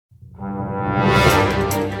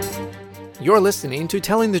You're listening to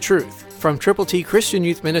Telling the Truth from Triple T Christian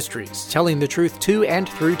Youth Ministries, telling the truth to and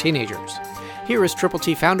through teenagers. Here is Triple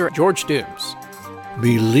T founder George Dooms.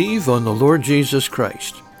 Believe on the Lord Jesus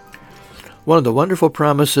Christ. One of the wonderful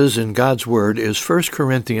promises in God's Word is 1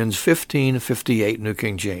 Corinthians 15:58, New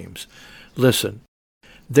King James. Listen,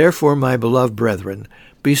 "Therefore, my beloved brethren,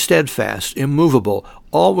 be steadfast, immovable,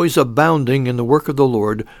 always abounding in the work of the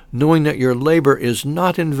Lord, knowing that your labor is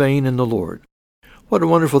not in vain in the Lord." What a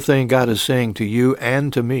wonderful thing God is saying to you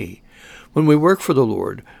and to me. When we work for the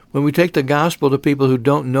Lord, when we take the gospel to people who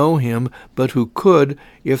don't know Him, but who could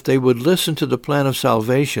if they would listen to the plan of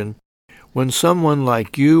salvation, when someone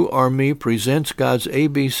like you or me presents God's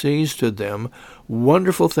ABCs to them,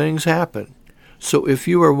 wonderful things happen. So if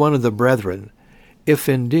you are one of the brethren, if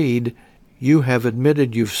indeed you have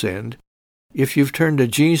admitted you've sinned, if you've turned to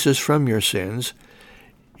Jesus from your sins,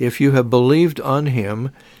 if you have believed on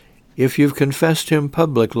Him, if you've confessed Him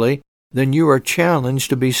publicly, then you are challenged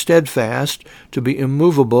to be steadfast, to be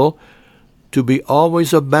immovable, to be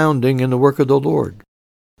always abounding in the work of the Lord.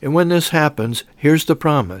 And when this happens, here's the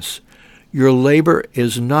promise. Your labor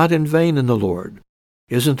is not in vain in the Lord.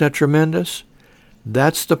 Isn't that tremendous?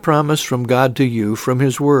 That's the promise from God to you from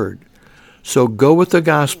His Word. So go with the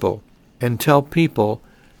gospel and tell people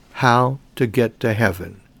how to get to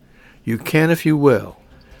heaven. You can if you will.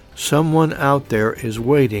 Someone out there is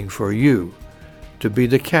waiting for you to be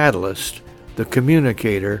the catalyst, the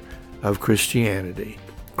communicator of Christianity.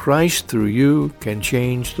 Christ through you can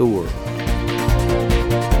change the world.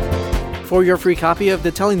 For your free copy of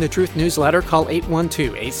the Telling the Truth newsletter, call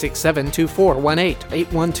 812-867-2418,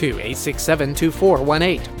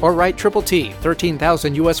 812-867-2418, or write Triple T,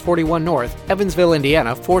 13,000 U.S. 41 North, Evansville,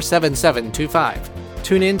 Indiana, 47725.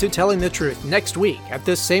 Tune in to Telling the Truth next week at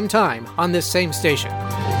this same time on this same station.